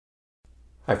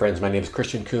Hi friends, my name is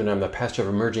Christian Kuhn. I'm the pastor of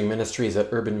Emerging Ministries at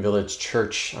Urban Village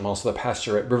Church. I'm also the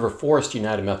pastor at River Forest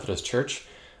United Methodist Church.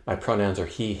 My pronouns are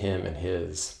he, him, and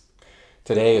his.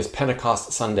 Today is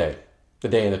Pentecost Sunday, the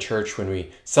day in the church when we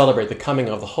celebrate the coming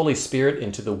of the Holy Spirit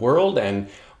into the world, and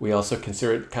we also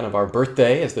consider it kind of our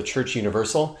birthday as the Church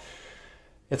Universal.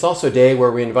 It's also a day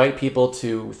where we invite people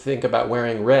to think about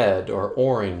wearing red or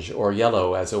orange or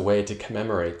yellow as a way to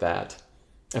commemorate that.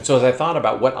 And so as I thought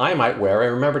about what I might wear, I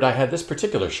remembered I had this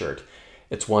particular shirt.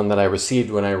 It's one that I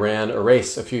received when I ran a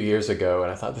race a few years ago,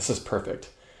 and I thought this is perfect.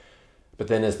 But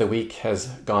then as the week has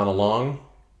gone along,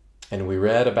 and we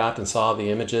read about and saw the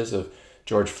images of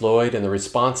George Floyd and the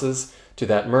responses to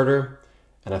that murder,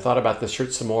 and I thought about this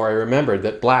shirt some more, I remembered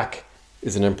that black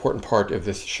is an important part of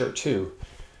this shirt too,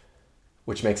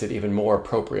 which makes it even more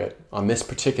appropriate on this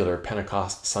particular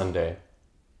Pentecost Sunday.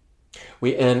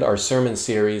 We end our sermon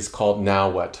series called Now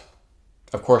What?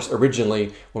 Of course,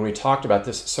 originally, when we talked about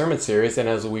this sermon series, and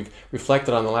as we've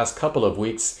reflected on the last couple of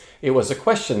weeks, it was a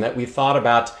question that we thought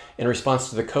about in response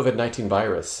to the COVID-19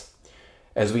 virus.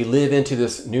 As we live into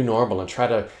this new normal and try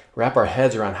to wrap our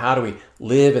heads around how do we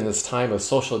live in this time of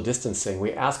social distancing,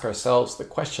 we ask ourselves the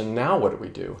question, now what do we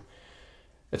do?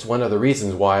 It's one of the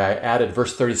reasons why I added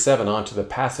verse 37 onto the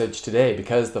passage today,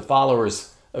 because the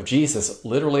followers of Jesus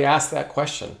literally asked that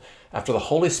question. After the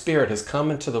Holy Spirit has come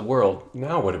into the world,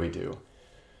 now what do we do?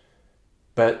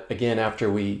 But again, after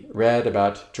we read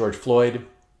about George Floyd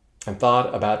and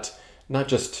thought about not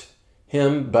just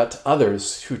him, but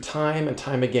others who time and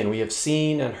time again we have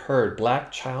seen and heard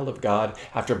black child of God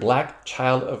after black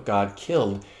child of God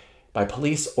killed by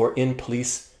police or in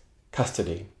police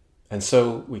custody. And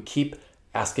so we keep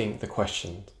asking the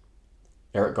question,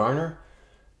 Eric Garner,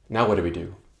 now what do we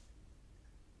do?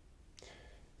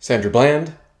 Sandra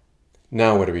Bland,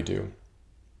 now what do we do?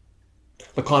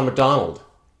 Laquan McDonald,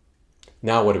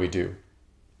 now what do we do?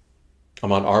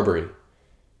 Ahmaud Arbery,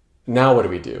 now what do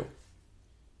we do?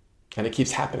 And it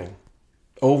keeps happening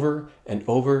over and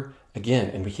over again,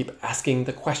 and we keep asking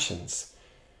the questions.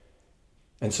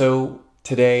 And so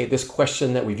today, this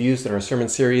question that we've used in our sermon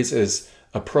series is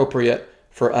appropriate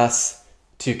for us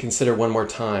to consider one more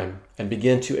time and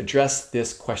begin to address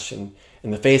this question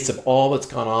in the face of all that's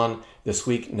gone on this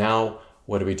week. Now,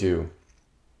 what do we do?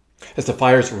 As the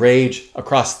fires rage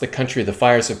across the country, the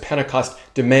fires of Pentecost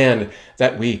demand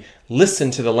that we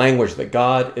listen to the language that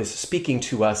God is speaking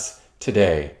to us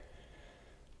today.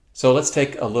 So let's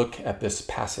take a look at this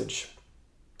passage.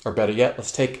 Or better yet,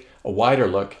 let's take a wider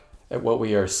look at what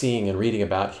we are seeing and reading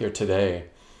about here today.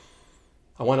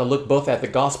 I want to look both at the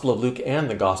Gospel of Luke and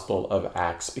the Gospel of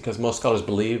Acts, because most scholars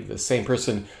believe the same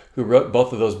person who wrote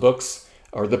both of those books,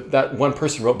 or that one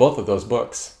person wrote both of those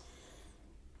books.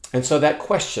 And so that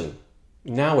question,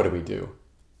 now what do we do?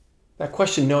 That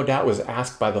question no doubt was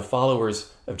asked by the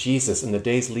followers of Jesus in the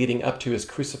days leading up to his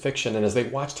crucifixion and as they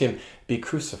watched him be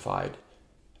crucified.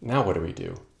 Now what do we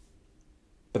do?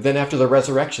 But then after the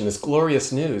resurrection, this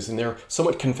glorious news, and they're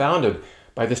somewhat confounded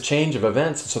by this change of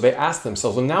events, so they ask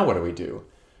themselves, well, now what do we do?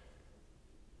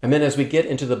 And then as we get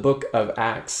into the book of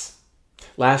Acts,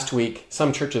 last week,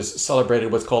 some churches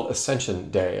celebrated what's called Ascension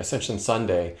Day, Ascension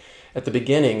Sunday. At the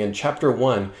beginning, in chapter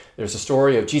 1, there's a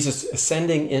story of Jesus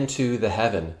ascending into the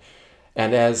heaven.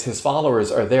 And as his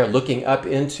followers are there looking up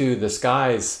into the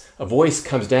skies, a voice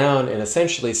comes down and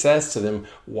essentially says to them,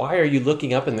 why are you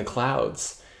looking up in the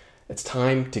clouds? It's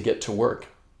time to get to work.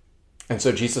 And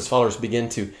so Jesus' followers begin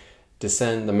to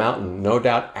descend the mountain, no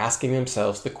doubt asking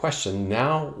themselves the question,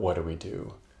 now what do we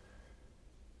do?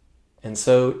 And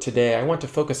so today I want to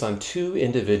focus on two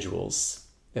individuals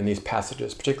in these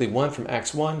passages, particularly one from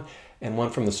Acts 1 and one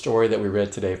from the story that we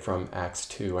read today from Acts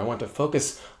 2. I want to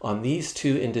focus on these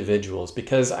two individuals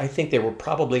because I think they were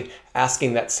probably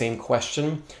asking that same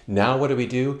question, now what do we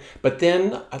do? But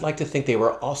then I'd like to think they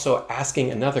were also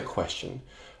asking another question,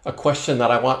 a question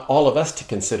that I want all of us to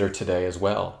consider today as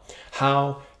well.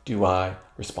 How do I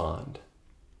respond?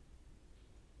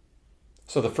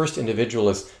 So the first individual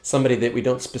is somebody that we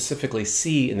don't specifically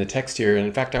see in the text here. And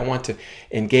in fact, I want to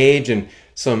engage in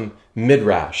some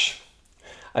midrash.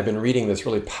 I've been reading this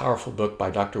really powerful book by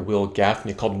Dr. Will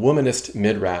Gaffney called Womanist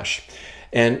Midrash.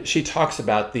 And she talks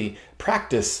about the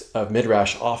practice of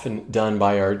midrash often done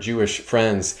by our Jewish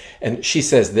friends. And she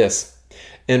says this,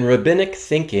 in rabbinic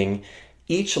thinking,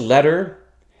 each letter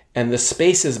and the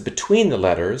spaces between the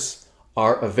letters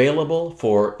are available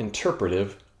for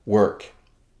interpretive work.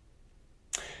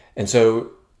 And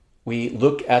so we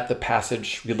look at the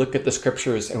passage, we look at the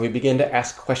scriptures, and we begin to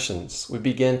ask questions. We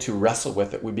begin to wrestle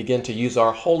with it. We begin to use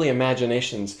our holy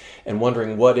imaginations and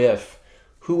wondering, what if?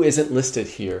 Who isn't listed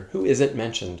here? Who isn't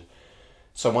mentioned?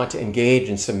 So I want to engage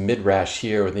in some midrash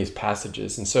here in these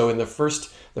passages. And so in the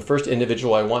first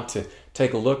individual I want to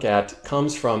take a look at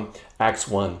comes from Acts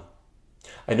 1.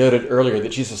 I noted earlier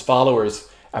that Jesus' followers,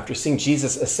 after seeing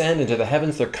Jesus ascend into the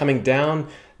heavens, they're coming down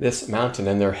this mountain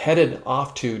and they're headed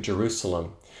off to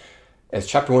Jerusalem. As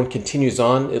chapter 1 continues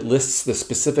on, it lists the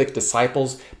specific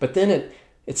disciples, but then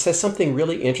it says something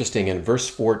really interesting in verse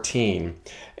 14,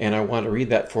 and I want to read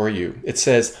that for you. It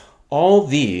says, all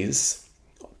these,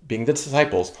 being the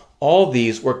disciples, all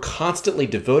these were constantly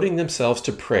devoting themselves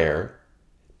to prayer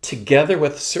together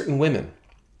with certain women,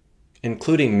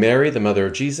 including Mary, the mother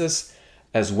of Jesus,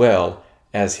 as well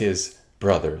as his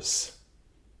brothers.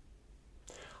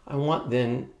 I want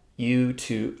then you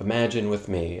to imagine with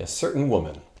me a certain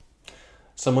woman,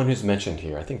 someone who's mentioned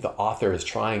here. I think the author is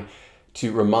trying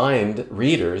to remind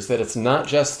readers that it's not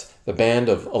just the band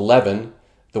of 11,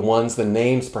 the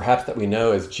names perhaps that we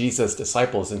know as Jesus'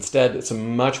 disciples. Instead, it's a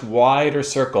much wider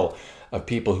circle of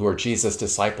people who are Jesus'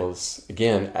 disciples,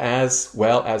 again, as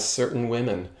well as certain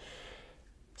women.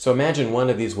 So imagine one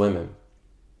of these women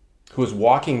who is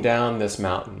walking down this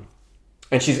mountain,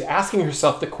 and she's asking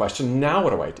herself the question, now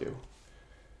what do I do?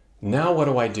 Now what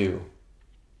do I do?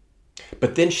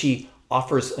 But then she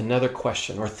offers another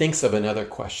question, or thinks of another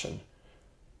question,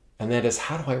 and that is,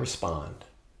 how do I respond?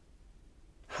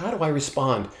 How do I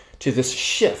respond to this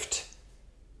shift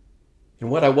in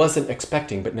what I wasn't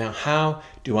expecting, but now how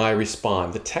do I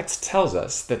respond? The text tells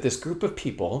us that this group of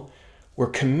people were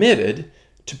committed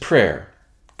to prayer,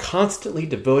 constantly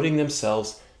devoting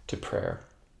themselves to prayer.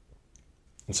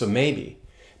 And so maybe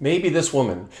this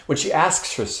woman, when she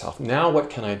asks herself, now what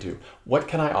can I do? What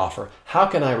can I offer? How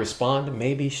can I respond?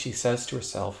 Maybe she says to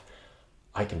herself,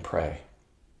 I can pray.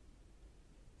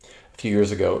 A few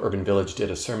years ago, Urban Village did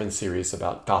a sermon series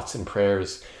about thoughts and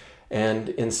prayers. And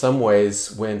in some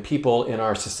ways, when people in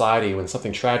our society, when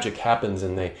something tragic happens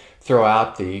and they throw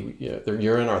out the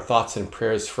 "you're in our thoughts and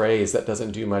prayers" phrase, that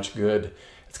doesn't do much good.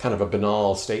 It's kind of a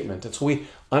banal statement. And so we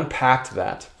unpacked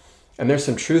that. And there's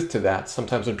some truth to that.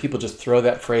 Sometimes when people just throw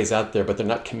that phrase out there, but they're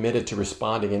not committed to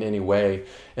responding in any way.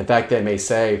 In fact, they may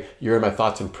say, you're in my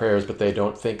thoughts and prayers, but they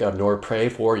don't think of nor pray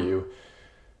for you.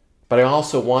 But I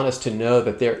also want us to know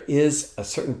that there is a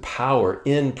certain power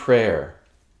in prayer.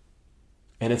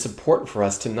 And it's important for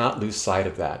us to not lose sight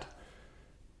of that.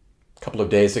 A couple of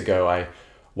days ago, I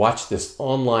watched this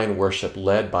online worship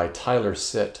led by Tyler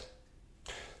Sitt.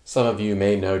 Some of you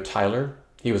may know Tyler.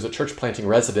 He was a church planting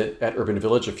resident at Urban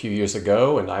Village a few years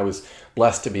ago, and I was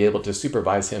blessed to be able to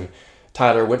supervise him.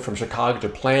 Tyler went from Chicago to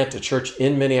plant a church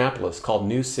in Minneapolis called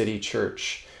New City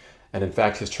Church. And in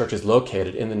fact, his church is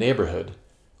located in the neighborhood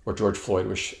where George Floyd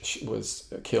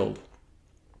was killed.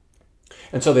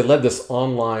 And so they led this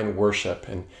online worship,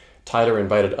 and Tyler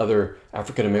invited other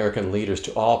African-American leaders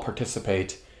to all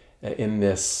participate in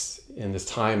this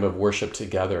time of worship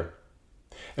together.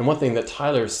 And one thing that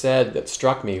Tyler said that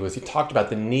struck me was he talked about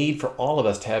the need for all of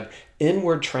us to have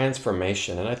inward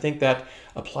transformation. And I think that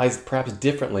applies perhaps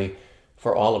differently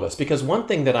for all of us. Because one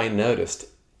thing that I noticed,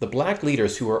 the Black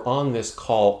leaders who were on this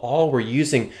call all were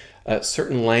using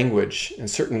certain language and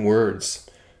certain words,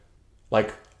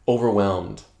 like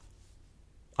overwhelmed.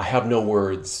 I have no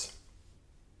words.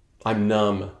 I'm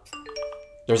numb.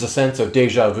 There's a sense of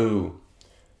deja vu.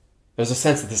 There's a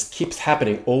sense that this keeps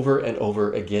happening over and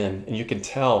over again, and you can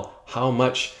tell how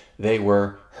much they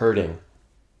were hurting.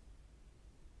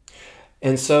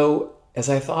 And so, as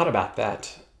I thought about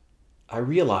that, I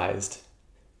realized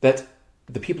that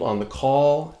the people on the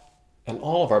call and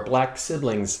all of our Black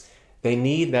siblings, they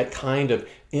need that kind of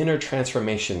inner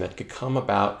transformation that could come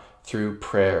about through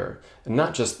prayer. And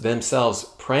not just themselves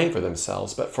praying for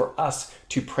themselves, but for us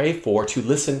to pray for, to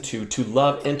listen to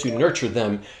love, and to nurture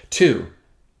them too.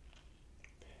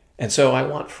 And so I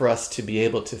want for us to be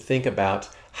able to think about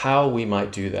how we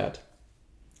might do that.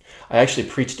 I actually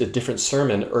preached a different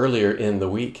sermon earlier in the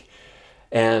week.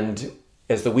 And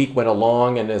as the week went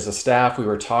along and as a staff, we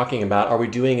were talking about, are we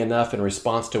doing enough in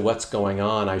response to what's going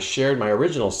on? I shared my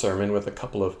original sermon with a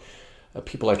couple of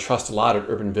people I trust a lot at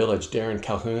Urban Village, Darren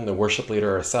Calhoun, the worship leader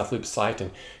at our South Loop site,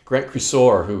 and Grant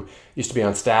Crusoe, who used to be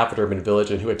on staff at Urban Village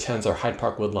and who attends our Hyde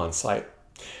Park Woodlawn site.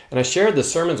 And I shared the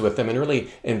sermons with them and really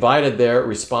invited their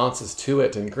responses to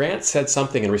it. And Grant said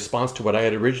something in response to what I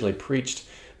had originally preached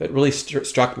that really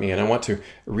struck me, and I want to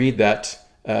read that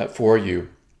for you.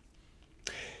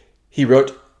 He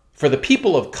wrote, "For the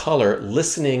people of color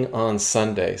listening on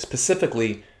Sunday,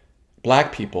 specifically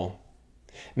Black people,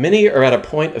 many are at a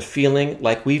point of feeling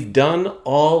like we've done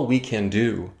all we can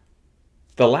do.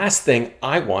 The last thing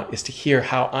I want is to hear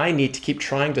how I need to keep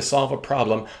trying to solve a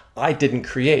problem I didn't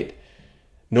create.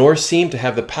 nor seem to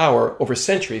have the power over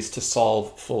centuries to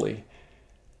solve fully.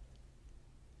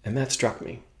 And that struck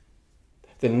me.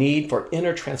 The need for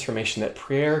inner transformation that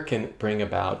prayer can bring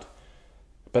about,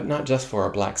 but not just for our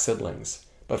black siblings,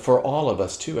 but for all of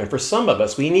us too. And for some of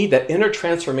us, we need that inner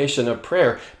transformation of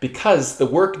prayer because the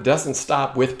work doesn't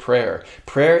stop with prayer.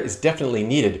 Prayer is definitely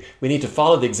needed. We need to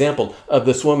follow the example of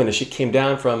this woman as she came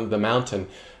down from the mountain.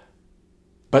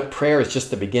 But prayer is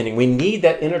just the beginning. We need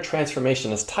that inner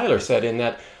transformation, as Tyler said in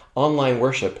that online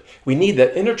worship. We need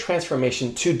that inner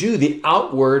transformation to do the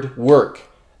outward work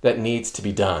that needs to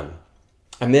be done.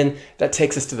 And then that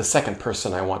takes us to the second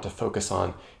person I want to focus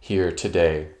on here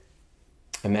today,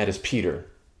 and that is Peter.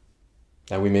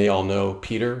 Now, we may all know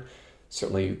Peter,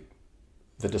 certainly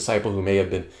the disciple who may have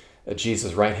been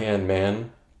Jesus' right-hand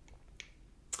man.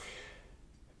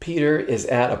 Peter is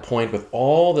at a point with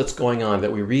all that's going on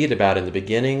that we read about in the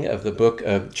beginning of the book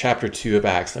of chapter 2 of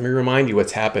Acts. Let me remind you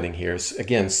what's happening here.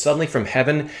 Again, suddenly from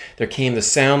heaven there came the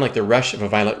sound like the rush of a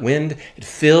violent wind. It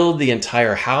filled the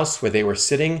entire house where they were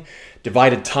sitting.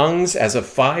 Divided tongues as of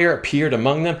fire appeared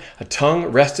among them. A tongue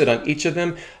rested on each of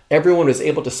them. Everyone was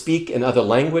able to speak in other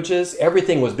languages.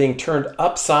 Everything was being turned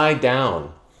upside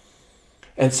down.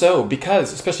 And so,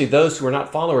 because, especially those who were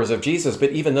not followers of Jesus,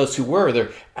 but even those who were,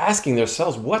 they're asking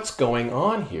themselves, what's going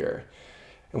on here?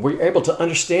 And we're able to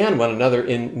understand one another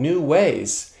in new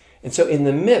ways. And so in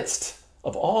the midst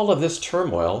of all of this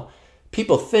turmoil,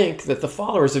 people think that the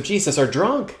followers of Jesus are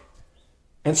drunk.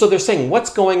 And so they're saying,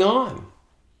 what's going on?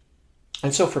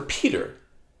 And so for Peter,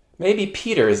 maybe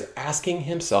Peter is asking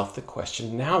himself the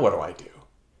question, now what do I do?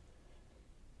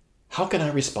 How can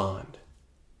I respond?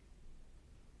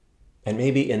 And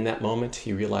maybe in that moment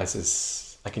he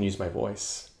realizes, I can use my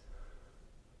voice.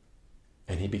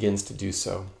 And he begins to do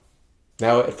so.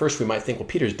 Now, at first we might think, well,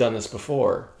 Peter's done this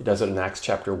before. He does it in Acts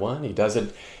chapter 1. He does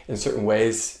it in certain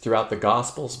ways throughout the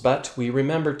Gospels. But we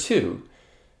remember, too,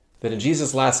 that in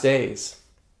Jesus' last days,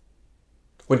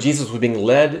 when Jesus was being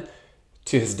led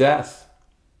to his death,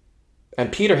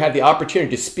 and Peter had the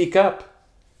opportunity to speak up,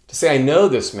 to say, I know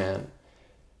this man.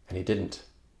 And he didn't.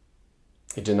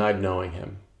 He denied knowing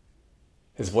him.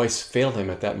 His voice failed him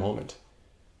at that moment.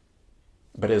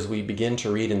 But as we begin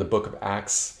to read in the book of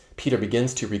Acts, Peter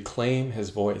begins to reclaim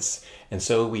his voice. And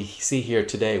so we see here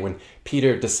today when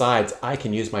Peter decides, I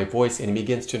can use my voice, and he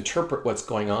begins to interpret what's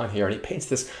going on here. And he paints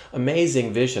this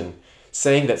amazing vision,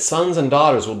 saying that sons and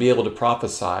daughters will be able to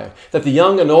prophesy, that the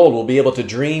young and old will be able to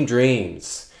dream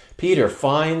dreams. Peter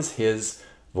finds his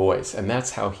voice, and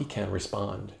that's how he can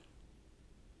respond.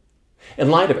 In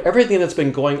light of everything that's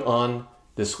been going on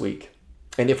this week,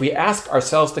 and if we ask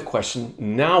ourselves the question,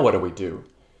 now what do we do?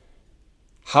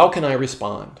 How can I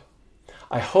respond?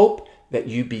 I hope that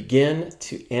you begin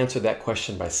to answer that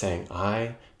question by saying,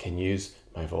 I can use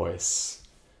my voice.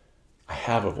 I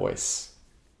have a voice.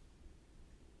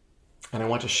 And I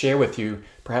want to share with you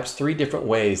perhaps 3 different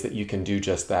ways that you can do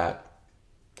just that.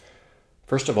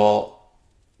 First of all,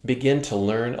 begin to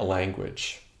learn a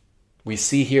language. We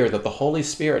see here that the Holy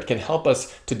Spirit can help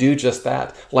us to do just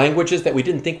that. Languages that we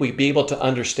didn't think we'd be able to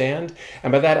understand.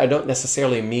 And by that, I don't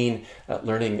necessarily mean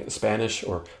learning Spanish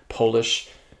or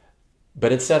Polish,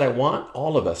 but instead I want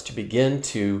all of us to begin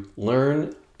to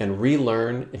learn and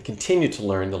relearn and continue to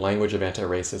learn the language of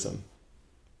anti-racism.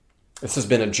 This has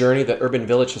been a journey that Urban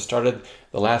Village has started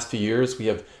the last few years. We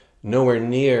have nowhere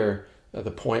near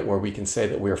the point where we can say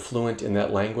that we are fluent in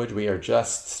that language. We are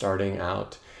just starting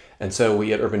out. And so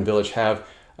we at Urban Village have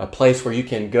a place where you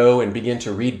can go and begin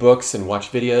to read books and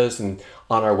watch videos. And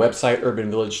on our website,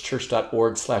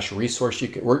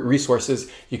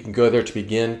 urbanvillagechurch.org/resources, you can go there to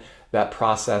begin that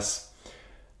process.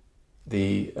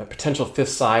 The potential 5th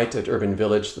site at Urban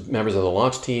Village, the members of the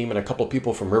launch team and a couple of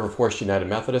people from River Forest United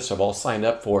Methodist have all signed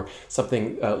up for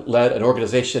something, led an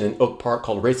organization in Oak Park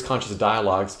called Race Conscious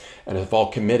Dialogues, and have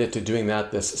all committed to doing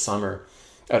that this summer.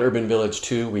 At Urban Village,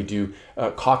 too, we do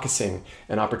caucusing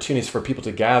and opportunities for people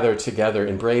to gather together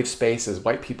in brave spaces,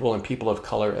 white people and people of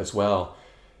color as well.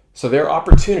 So there are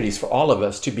opportunities for all of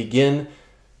us to begin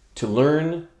to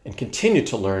learn and continue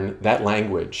to learn that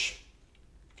language.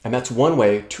 And that's one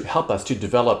way to help us to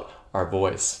develop our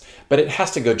voice. But it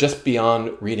has to go just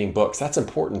beyond reading books. That's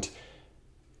important.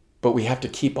 But we have to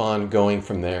keep on going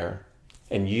from there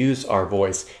and use our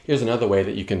voice. Here's another way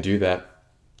that you can do that.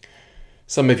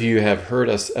 Some of you have heard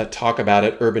us talk about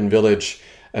at Urban Village,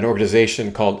 an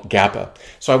organization called GAPA.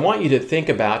 So I want you to think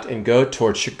about and go to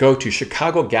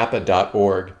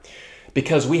chicagogapa.org,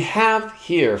 because we have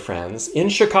here, friends, in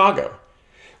Chicago,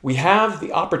 we have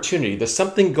the opportunity, there's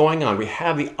something going on. We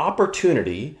have the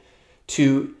opportunity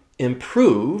to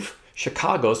improve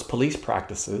Chicago's police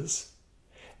practices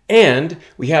And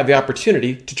we have the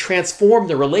opportunity to transform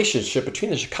the relationship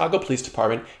between the Chicago Police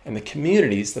Department and the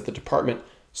communities that the department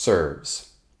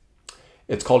serves.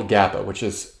 It's called GAPA, which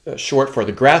is short for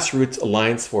the Grassroots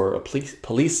Alliance for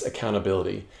Police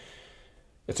Accountability.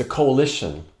 It's a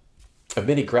coalition of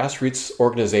many grassroots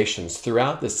organizations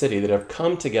throughout the city that have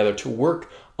come together to work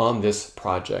on this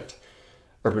project.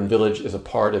 Urban Village is a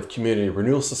part of Community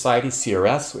Renewal Society,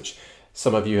 CRS, which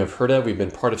some of you have heard of. We've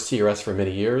been part of CRS for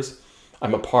many years.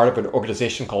 I'm a part of an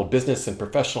organization called Business and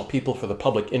Professional People for the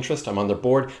Public Interest. I'm on their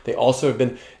board. They also have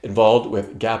been involved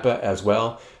with GAPA as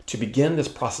well. To begin this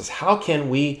process, how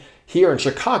can we here in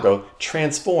Chicago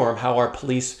transform how our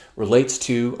police relates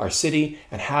to our city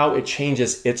and how it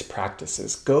changes its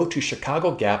practices? Go to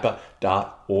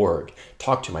chicagogapa.org.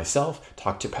 Talk to myself,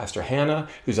 talk to Pastor Hannah,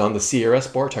 who's on the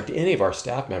CRS board, talk to any of our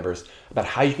staff members about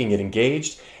how you can get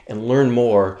engaged and learn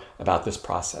more about this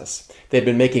process. They've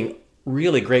been making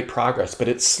really great progress, but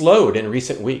it's slowed in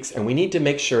recent weeks, and we need to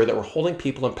make sure that we're holding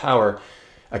people in power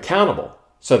accountable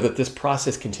so that this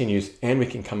process continues and we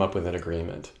can come up with an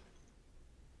agreement.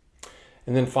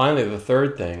 And then finally, the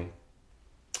third thing,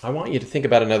 I want you to think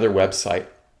about another website,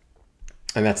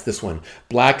 and that's this one,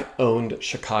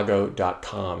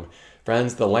 blackownedchicago.com.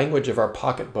 Friends, the language of our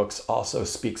pocketbooks also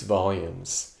speaks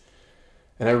volumes.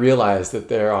 And I realize that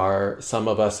there are some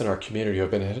of us in our community who have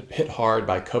been hit hard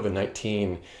by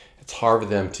COVID-19. It's hard for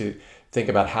them to think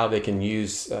about how they can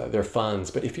use their funds.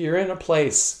 But if you're in a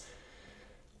place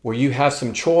where you have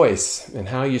some choice in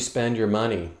how you spend your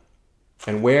money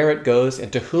and where it goes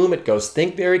and to whom it goes,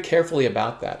 think very carefully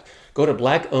about that. Go to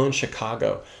Black Owned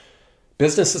Chicago.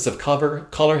 Businesses of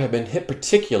color have been hit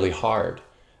particularly hard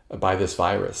by this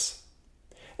virus.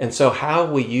 And so how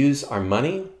we use our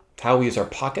money, how we use our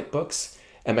pocketbooks,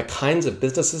 and the kinds of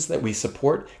businesses that we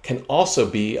support can also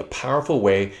be a powerful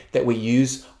way that we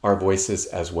use our voices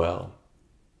as well.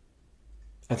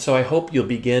 And so I hope you'll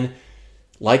begin,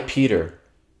 like Peter,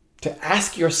 to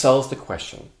ask yourselves the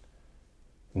question,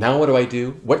 now what do I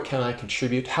do? What can I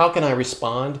contribute? How can I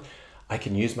respond? I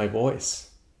can use my voice,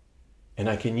 and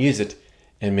I can use it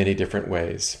in many different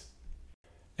ways.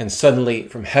 And suddenly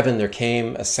from heaven there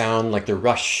came a sound like the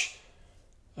rush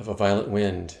of a violent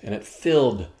wind, and it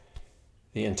filled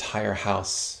the entire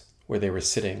house where they were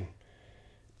sitting.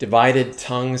 Divided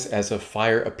tongues as of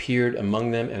fire appeared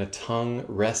among them, and a tongue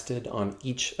rested on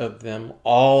each of them.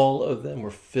 All of them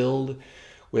were filled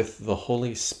with the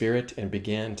Holy Spirit and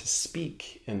began to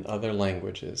speak in other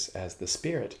languages as the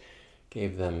Spirit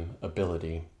gave them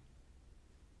ability.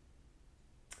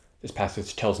 This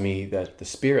passage tells me that the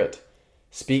Spirit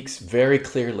speaks very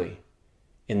clearly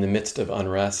in the midst of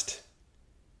unrest.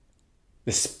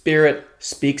 The Spirit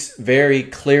speaks very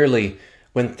clearly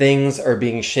when things are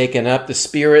being shaken up. The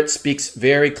Spirit speaks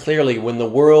very clearly when the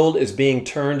world is being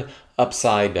turned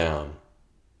upside down.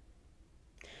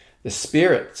 The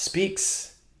Spirit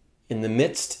speaks in the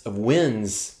midst of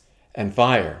winds and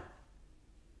fire.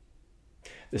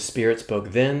 The Spirit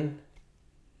spoke then,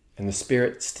 and the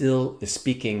Spirit still is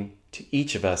speaking to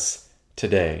each of us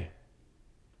today.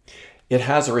 It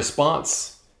has a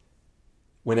response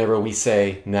whenever we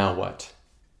say, now what?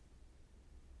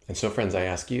 And so, friends, I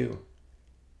ask you,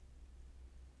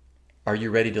 are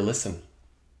you ready to listen?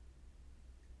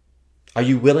 Are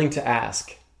you willing to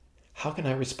ask, how can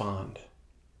I respond?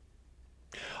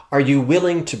 Are you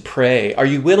willing to pray? Are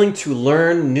you willing to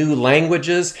learn new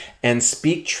languages and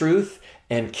speak truth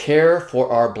and care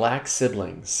for our Black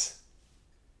siblings?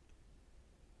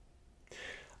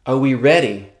 Are we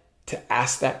ready to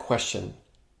ask that question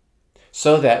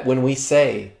so that when we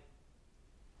say,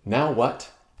 now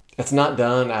what? It's not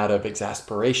done out of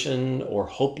exasperation or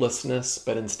hopelessness,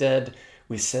 but instead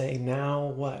we say, now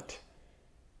what?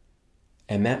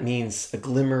 And that means a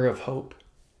glimmer of hope.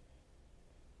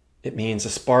 It means a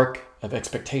spark of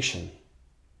expectation.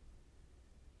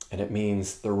 And it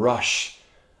means the rush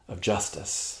of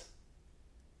justice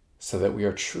so that we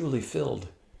are truly filled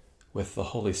with the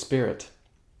Holy Spirit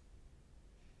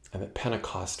and that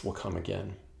Pentecost will come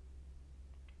again.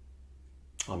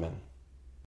 Amen.